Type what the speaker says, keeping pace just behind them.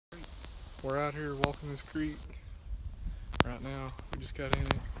We're out here walking this creek right now. We just got in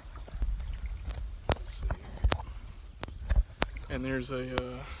it. Let's see. And there's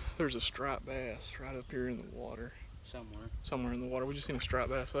a striped bass right up here in the water. Somewhere in the water. We just seen a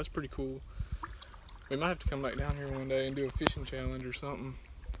striped bass, so that's pretty cool. We might have to come back down here one day and do a fishing challenge or something.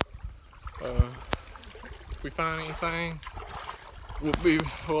 If we find anything,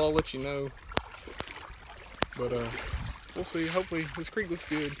 I'll let you know. But we'll see. Hopefully this creek looks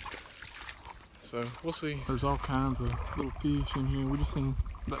good. So we'll see. There's all kinds of little fish in here. We just seen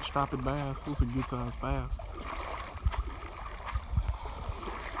that striped bass. This is a good sized bass.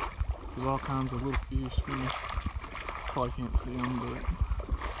 There's all kinds of little fish. We probably can't see them, but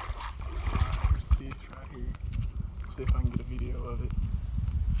there's a fish right here. See if I can get a video of it.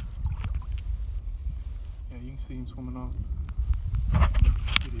 Yeah, you can see him swimming off.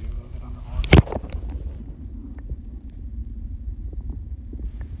 Video of it on the water.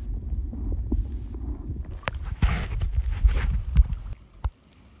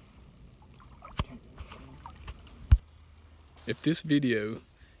 If this video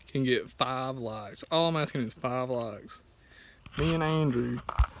can get 5 likes, all I'm asking is 5 likes. Me and Andrew,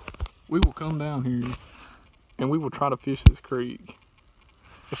 we will come down here and we will try to fish this creek.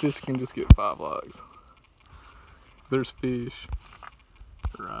 If this can just get 5 likes. There's fish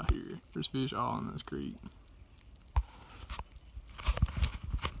right here. There's fish all in this creek.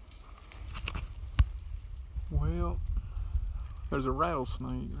 Well, there's a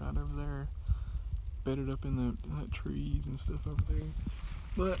rattlesnake right over there, bedded up in the trees and stuff over there.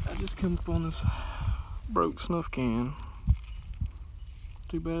 But I just come up on this broke snuff can.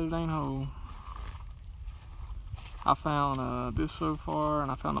 Too bad it ain't whole. I found this so far,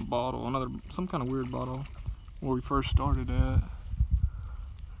 and I found a bottle, some kind of weird bottle where we first started at.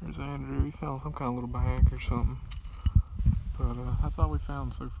 There's Andrew. He found some kind of little bag or something. But that's all we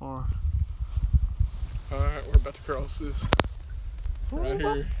found so far. Alright, we're about to cross this right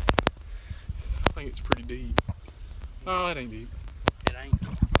here. I think it's pretty deep. No, it ain't deep. It ain't.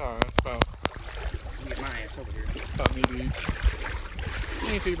 It's alright. It's about. Get my ass over here. It's about knee deep. It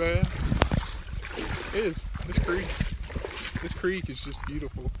ain't too bad. It is. This creek is just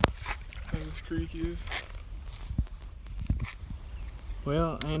beautiful. This creek is.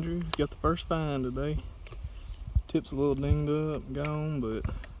 Well, Andrew's got the first find today. Tip's a little dinged up, gone, but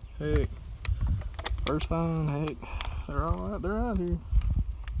heck, first find, heck, they're alright, they're out here.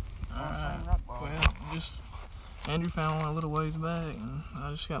 Alright, well, Andrew found one a little ways back, and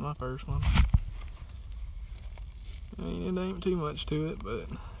I just got my first one. I mean, it ain't too much to it, but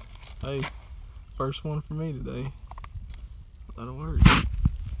hey, first one for me today. That'll work.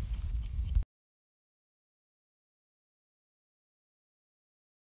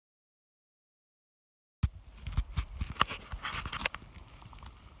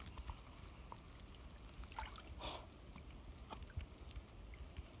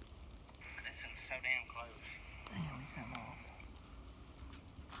 So damn close. Damn, he come off.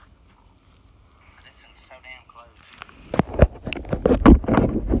 This one's so damn close.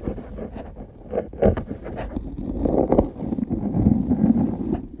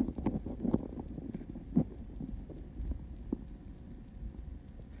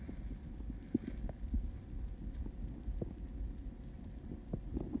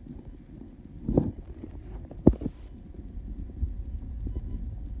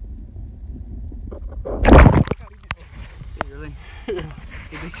 Really? Yeah.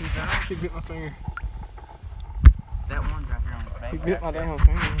 He bit your thumb? He bit my finger. That one's right here on the back. He bit my damn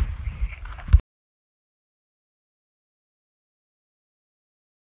finger.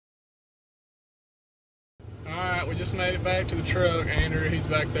 Alright, we just made it back to the truck. Andrew, he's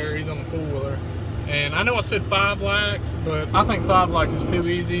back there. He's on the four-wheeler. And I know I said 5 likes, but I think 5 likes is too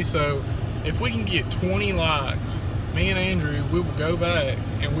easy. So if we can get 20 likes, me and Andrew, we will go back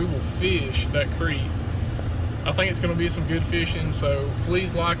and we will fish that creek. I think it's going to be some good fishing, so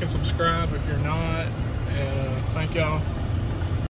please like and subscribe if you're not. And thank y'all.